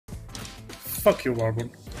Fuck you,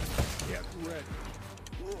 Barbon.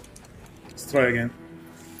 Let's try again.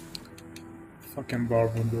 Fucking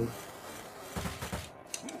Barbon, dude.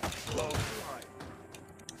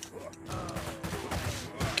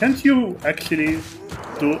 Can't you actually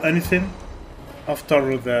do anything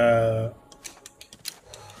after the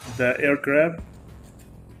air grab?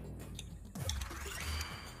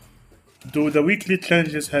 Do the weekly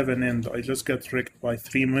challenges have an end? I just got wrecked by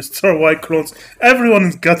 3 Mr. Y clones. Everyone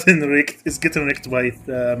is getting wrecked by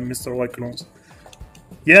Mr. Y clones.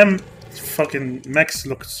 Yeah, fucking Max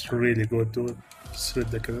looks really good, dude. It's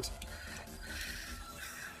ridiculous.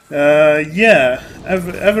 Yeah,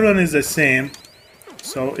 everyone is the same.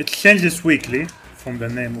 So it changes weekly from the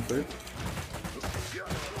name of it.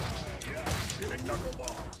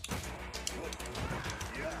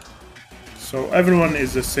 So everyone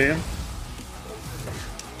is the same.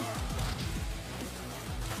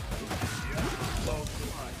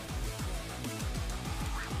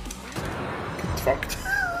 Get fucked.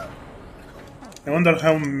 I wonder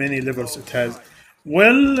how many levels it has.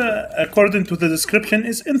 Well, according to the description,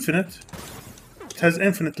 it's infinite. It has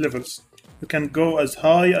infinite levels. You can go as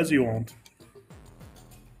high as you want.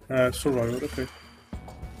 Survival, okay.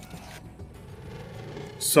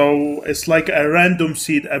 So it's like a random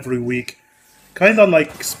seed every week. Kinda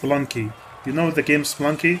like Spelunky. You know the game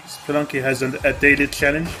Spelunky? Spelunky has a daily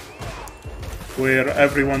challenge where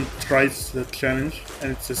everyone tries the challenge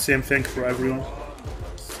and it's the same thing for everyone.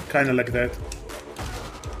 It's kinda like that.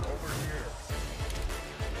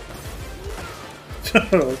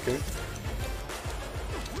 Okay.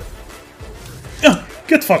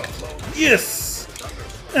 Get fucked! Yes!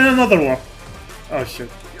 And another one. Oh shit.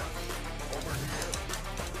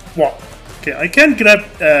 What? Okay, I can't grab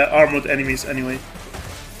armored enemies anyway.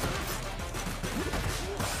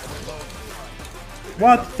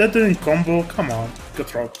 What? That didn't combo? Come on.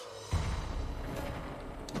 Get robbed.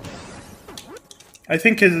 I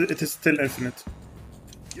think it is still infinite.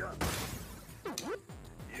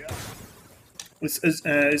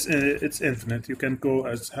 It's infinite. You can go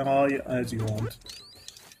as high as you want.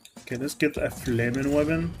 Okay, let's get a flaming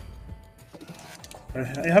weapon.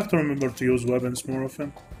 I have to remember to use weapons more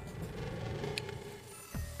often.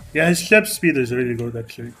 Yeah, his jab speed is really good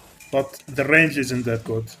actually, but the range isn't that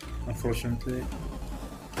good, unfortunately.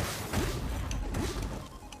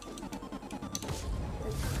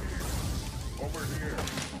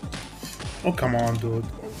 Oh, come on, dude.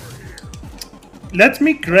 Let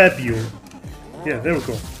me grab you. Yeah, there we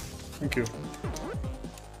go. Thank you.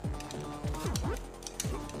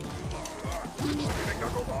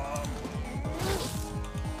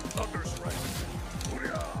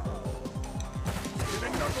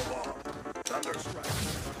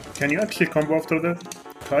 Can you actually combo after that?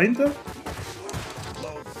 Kinda?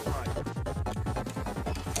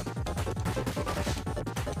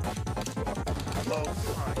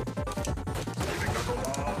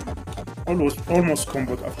 Almost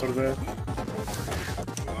comboed after that.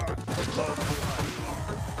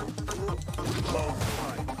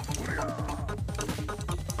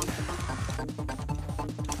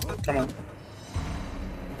 Come on.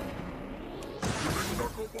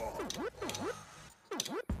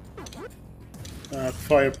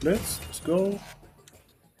 Fire blitz, let's go.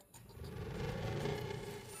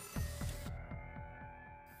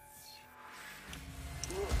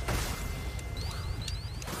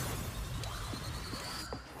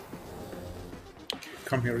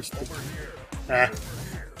 Come here, ah.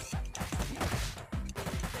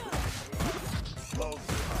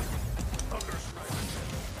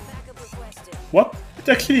 What? It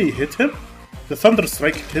actually hit him? The Thunder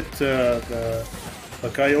Strike hit the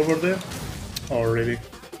guy over there? Oh, really?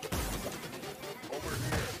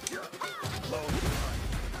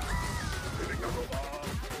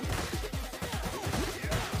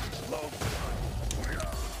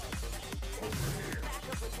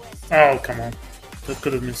 Oh, come on. That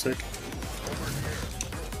could have been sick.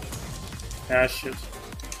 Ah, shit.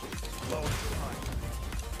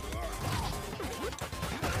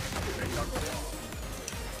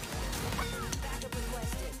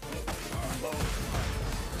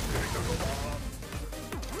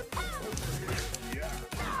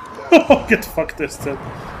 Get fucked instead.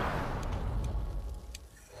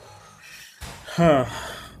 Huh.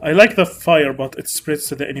 I like the fire, but it spreads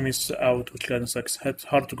the enemies out, which kinda sucks. It's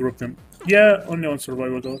hard to group them. Yeah, only on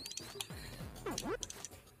survival though.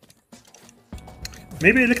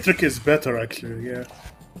 Maybe electric is better actually, yeah.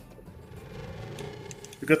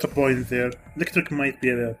 You got a point there. Electric might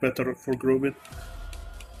be better for grouping.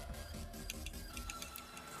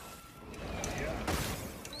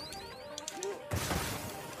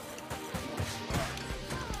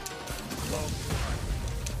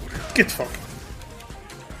 Get fucked.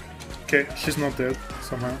 Okay, she's not dead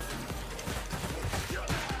somehow.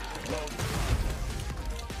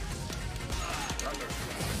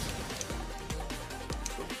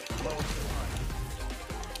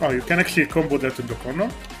 Oh, you can actually combo that in the corner?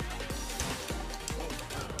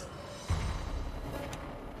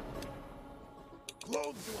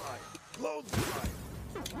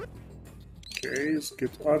 Okay,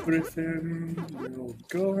 skip everything. There we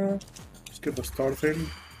go. Skip the star thing.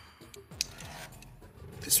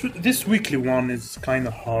 This weekly one is kind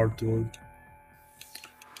of hard, dude.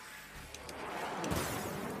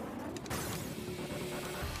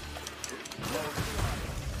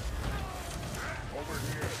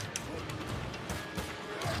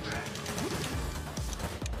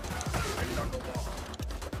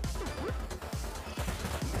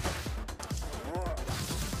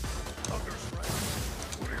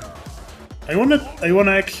 I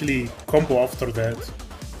wanna actually combo after that.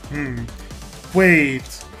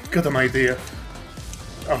 Wait, got an idea.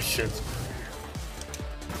 Oh shit.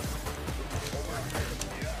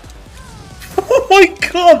 Oh my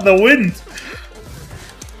god, the wind!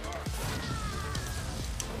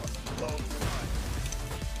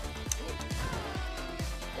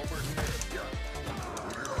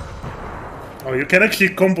 Oh, you can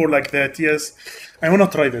actually combo like that, yes. I wanna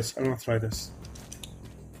try this,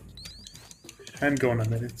 Hang on a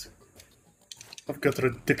minute. I've got a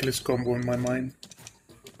ridiculous combo in my mind.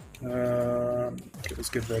 Okay, let's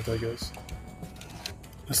get that, I guess.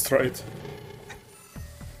 Let's try it.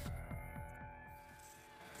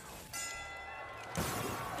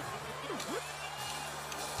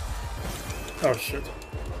 Oh shit.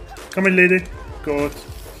 Come in, lady. God.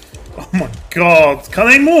 Oh my god. Can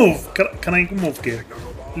I move? Can I move, kid?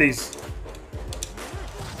 Please.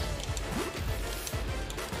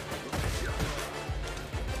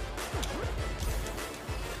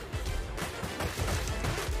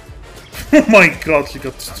 Oh my god, she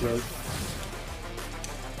got destroyed.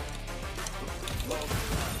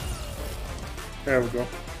 There we go.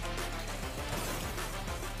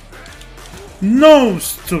 No,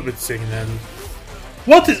 stupid signal.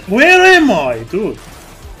 What is... Where am I, dude?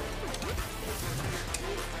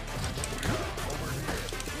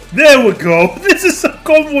 There we go. This is a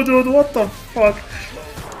combo, dude. What the fuck?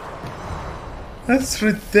 That's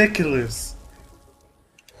ridiculous.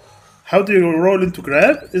 How do you roll into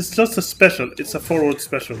grab? It's just a special. It's a forward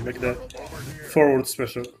special, like that. Forward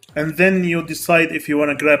special. And then you decide if you want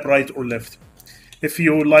to grab right or left. If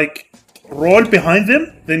you, like, roll behind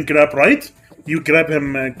him, then grab right, you grab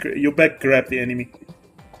him, you back grab the enemy.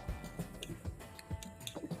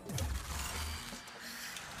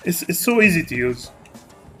 It's so easy to use.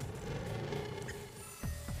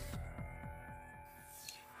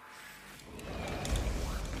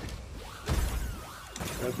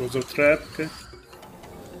 That was a trap, okay.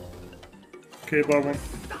 Okay, Barman.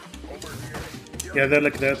 Yeah, they're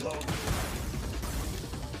like that.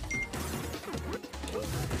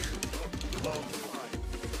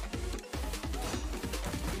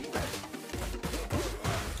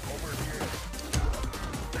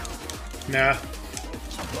 Nah.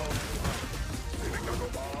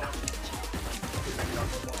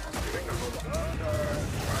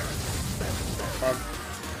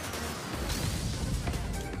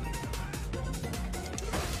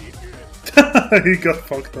 He got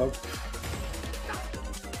fucked up.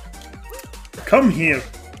 Come here.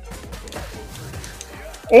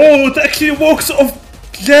 Oh, it actually works off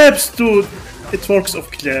jabs, dude. It works off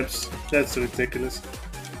jabs. That's ridiculous.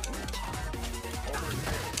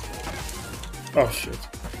 Oh shit.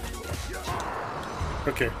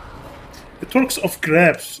 Okay. It works off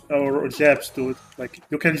grabs or jabs, dude. Like,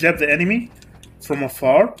 you can jab the enemy from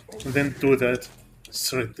afar and then do that.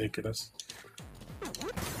 It's ridiculous.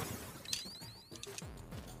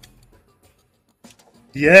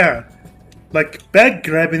 Yeah. Like, back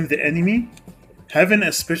grabbing the enemy, having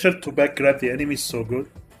a special to back grab the enemy is so good.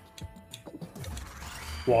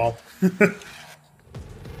 Wow.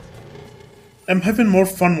 I'm having more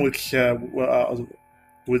fun with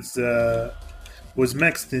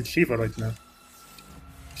Max than Shiva right now.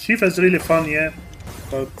 Shiva's really fun, yeah,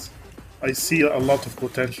 but I see a lot of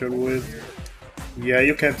potential with... Yeah,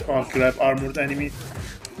 you can't grab armored enemy.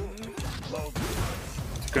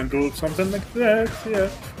 You can do something like that, yeah.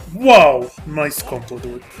 Wow! Nice combo,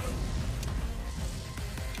 dude.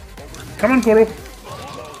 Come on, Goro.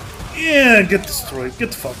 Yeah, get destroyed.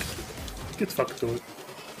 Get fucked. Get fucked, dude.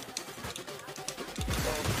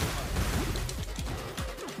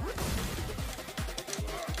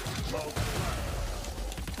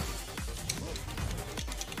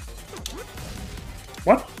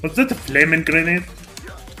 What? Was that a flaming grenade?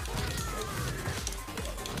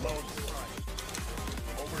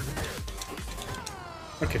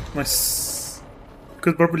 Nice.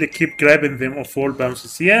 Could probably keep grabbing them off wall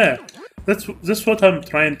bounces. Yeah, that's what I'm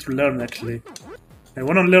trying to learn actually. I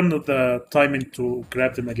want to learn the timing to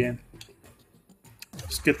grab them again.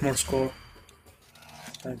 Just get more score.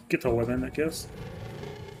 Get a weapon, I guess.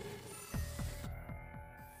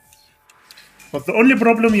 But the only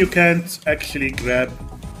problem, you can't actually grab...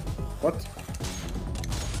 What?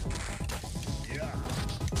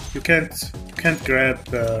 You can't grab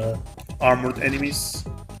armored enemies.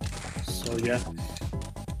 So yeah.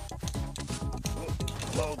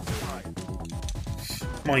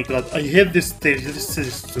 My god, I hate this stage. This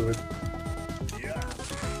is stupid.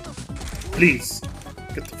 Please,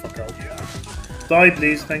 get the fuck out. Die,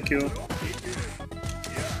 please. Thank you.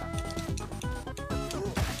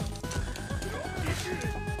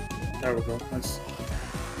 There we go. Nice.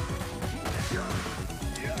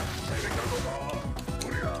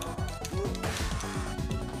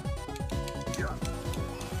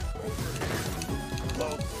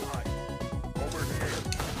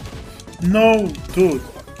 No, dude.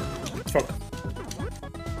 Fuck.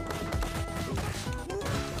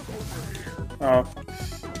 Oh.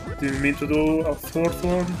 Didn't mean to do a fourth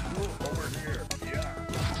one.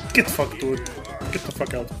 Get fucked, dude. Get the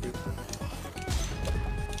fuck out of here.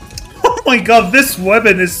 Oh my god, this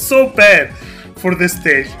weapon is so bad for this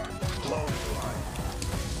stage.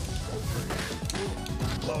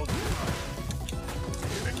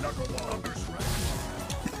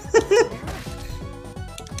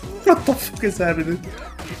 What the fuck is happening?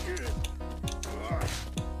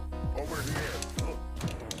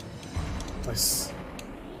 Nice.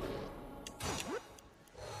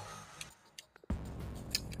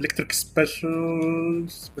 Electric special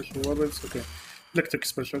weapons, okay. Electric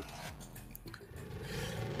special.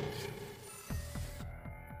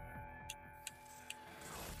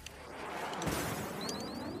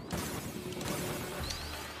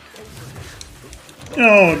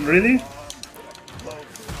 Oh, really?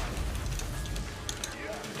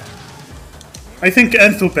 I think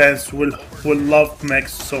Anthopans will love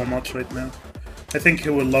Max so much right now. I think he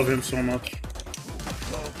will love him so much.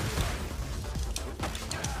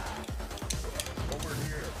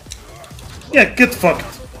 Yeah, get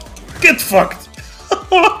fucked. Get fucked.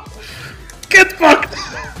 Get fucked.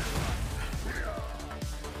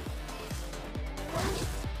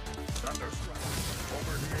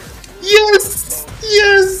 Yes!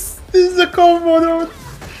 Yes! This is a combo, dude.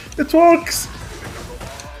 It works.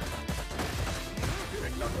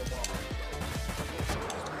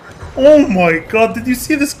 Oh my god, did you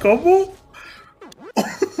see this combo?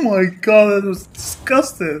 Oh my god, that was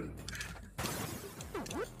disgusting.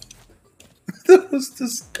 That was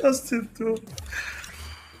disgusting, dude.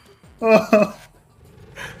 Oh.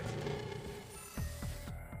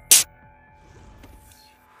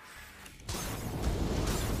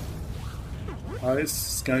 Oh,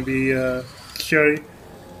 this is gonna be scary.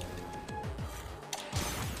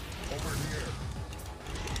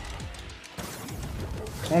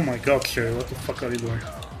 Oh my god, Sherry, what the fuck are you doing?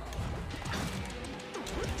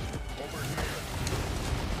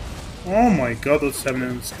 Oh my god, what's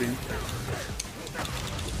happening on the screen?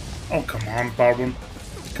 Oh, come on, Barbon.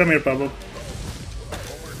 Come here, Barbon.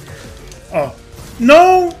 Oh.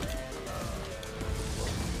 No!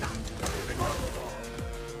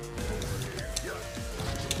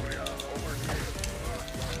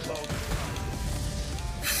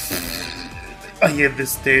 I hate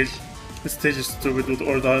this stage. This stage is stupid with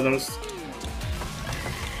all the others.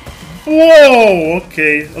 Whoa!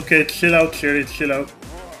 Okay, okay, chill out, Sherry, chill out.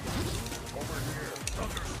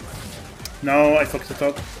 No, I fucked it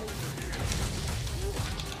up.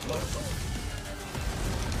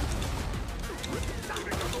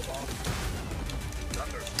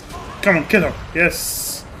 Come on, kill her!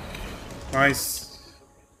 Yes! Nice.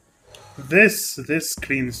 This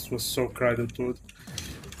screen was so crowded, dude.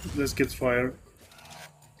 Let's get fire.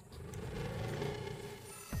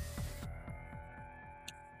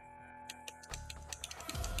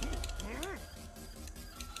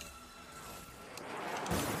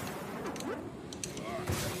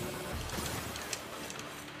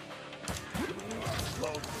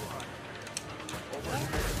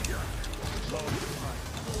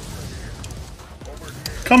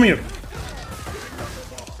 Come here!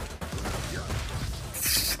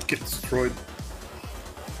 Get destroyed.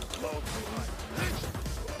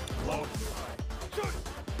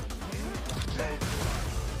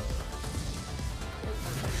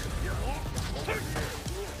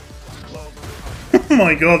 Oh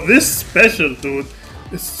my god, this special, dude,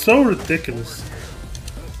 is so ridiculous.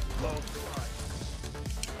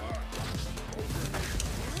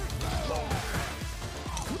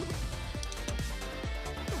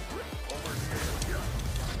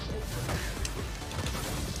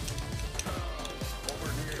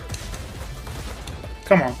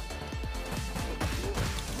 Come on.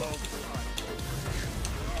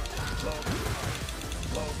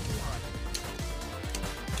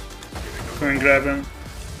 Come and grab him.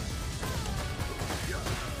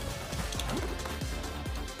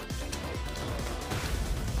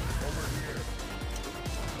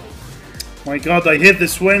 My god, I hate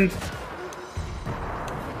this wind.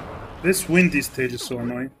 This windy stage is so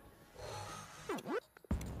annoying.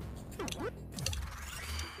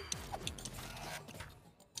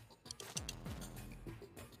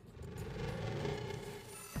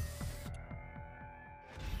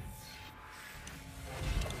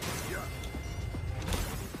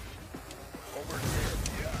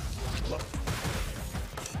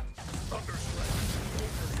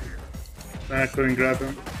 I couldn't grab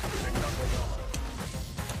him.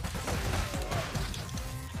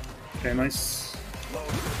 Okay, nice.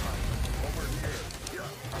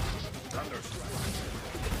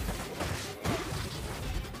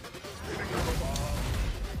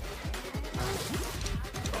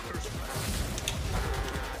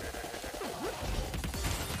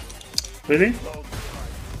 Really?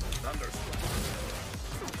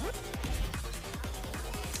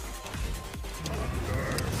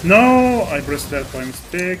 No! I pressed that by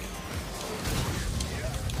mistake.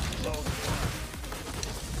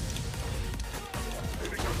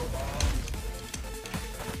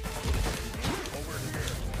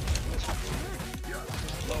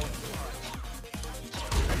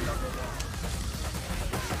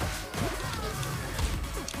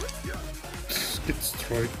 Get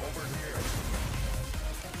destroyed.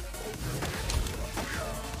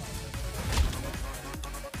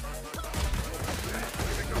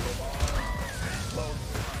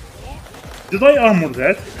 Did I armor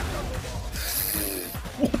that?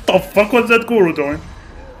 What the fuck was that Guru doing?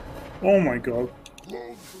 Oh my god.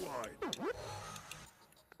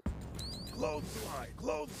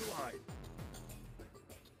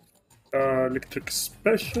 Electric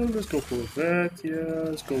special, let's go for that, yeah,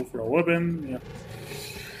 let's go for a weapon, yeah.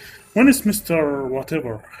 When is Mr.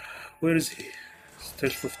 Whatever? Where is he?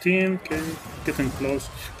 Stage 15, okay, getting close.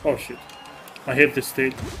 Oh shit. I hate this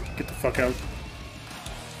stage. Get the fuck out.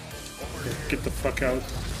 Okay, get the fuck out.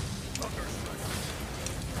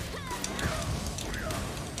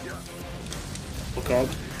 Oh god.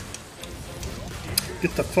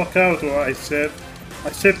 Get the fuck out, or I said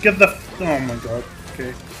get the oh my god,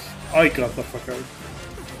 okay. I got the fuck out.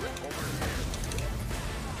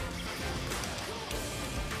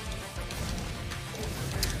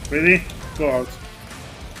 Really? Go out.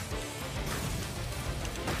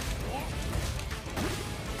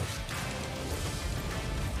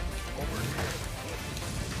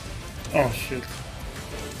 Oh shit.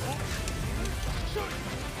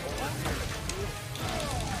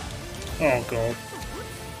 Oh god.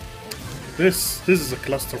 This is a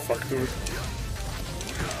clusterfuck, dude.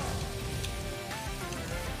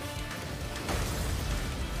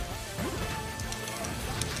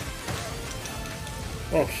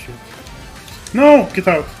 Oh shit. No! Get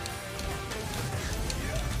out!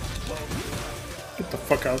 Get the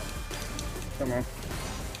fuck out. Come on.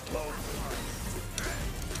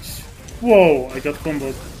 Whoa! I got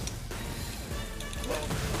comboed.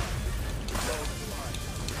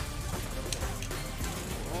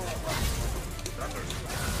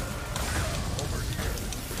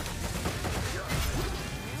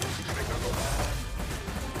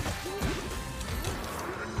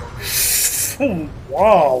 Oh,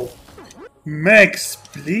 wow! Max,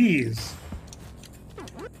 please!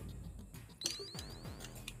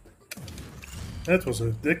 That was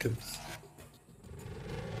ridiculous.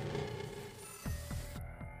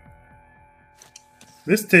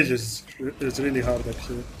 This stage is really hard,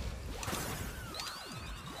 actually.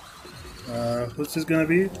 Who's this gonna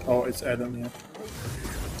be? Oh, it's Adam, yeah.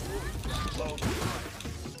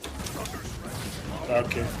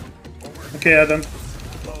 Okay. Okay, Adam.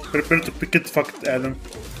 Prepare to pick it, fucked Adam.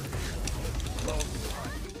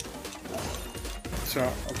 So,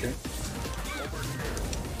 okay.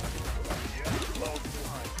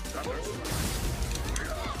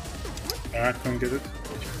 I can't get it.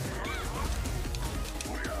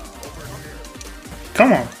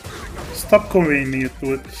 Come on! Stop conveying me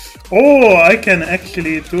to it. Oh, I can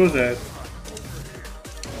actually do that.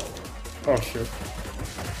 Oh shit.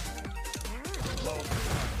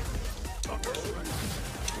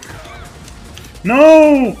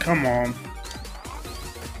 No! Come on.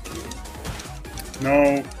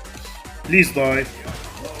 No. Please die.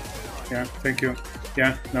 Yeah, thank you.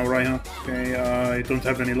 Yeah, now Ryan. Okay, I don't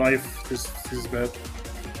have any life. This is bad.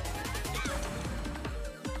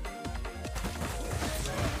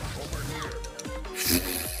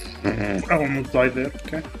 I almost died there,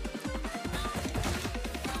 okay.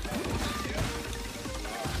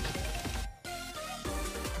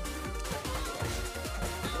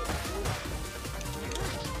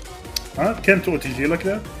 Can't OTG like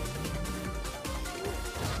that?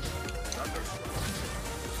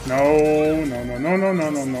 No, no, no, no, no, no,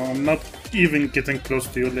 no, no. I'm not even getting close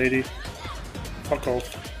to you, lady. Fuck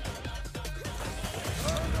off.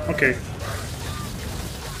 Okay.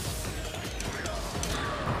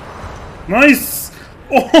 Nice!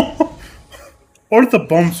 Oh! All the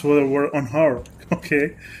bombs were on her.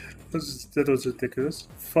 Okay. That was ridiculous.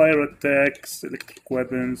 Fire attacks, electric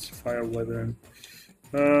weapons, fire weapon.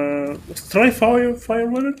 Let's try fire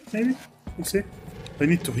weapon, maybe? We'll see. I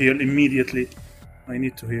need to heal immediately. I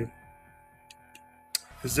need to heal.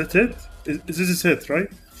 Is that it? This is it, right?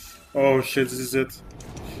 Oh shit, this is it.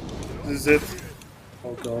 This is it.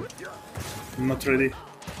 Oh god. I'm not ready.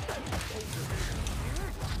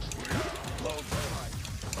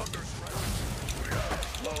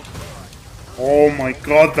 Oh my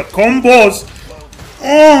god, the combos!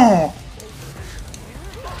 Oh!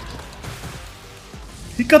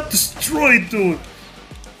 He got destroyed, dude!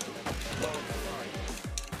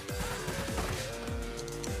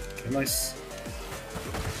 Okay, nice.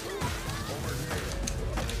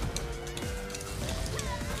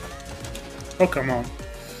 Oh, come on.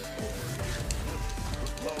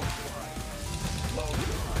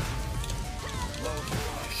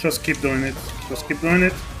 Just keep doing it. Just keep doing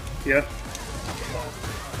it. Yeah.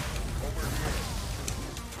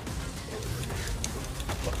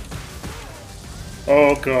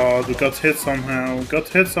 Oh god, we got hit somehow. Got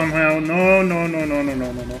hit somehow. No, no, no, no, no,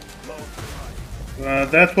 no, no, no.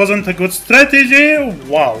 That wasn't a good strategy.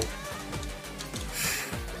 Wow.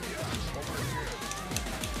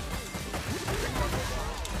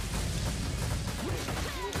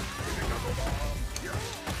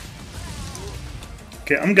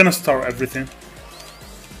 Okay, I'm gonna start everything.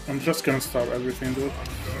 I'm just gonna start everything, dude.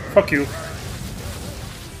 Fuck you.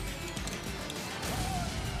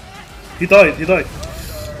 He died, he died.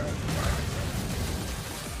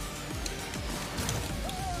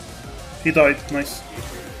 He died, nice.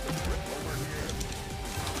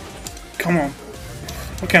 Come on.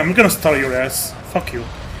 Okay, I'm gonna star your ass. Fuck you.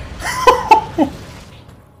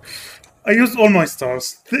 I used all my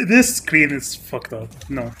stars. This screen is fucked up.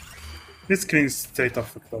 No. This screen is straight up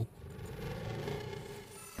fucked up.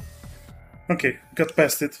 Okay, got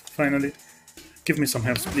past it, finally. Give me some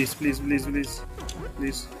help, please, please, please, please.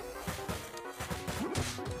 Please.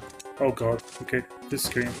 Oh god, okay, this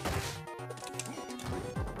screen.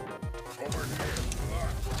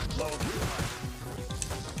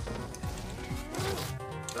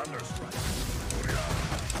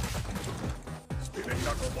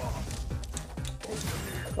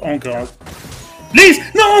 Oh god. Please!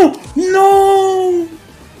 No! No!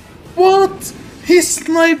 What? He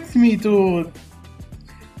sniped me, dude!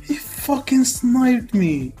 He fucking sniped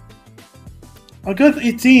me! I got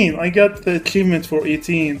 18. I got the achievement for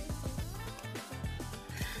 18.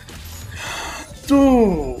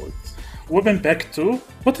 Dude! Weapon back 2?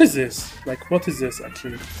 What is this? Like, what is this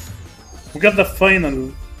actually? We got the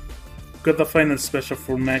final. Got the final special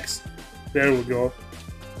for Max. There we go.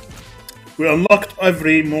 We unlocked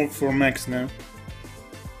every move for Max now.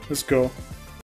 Let's go.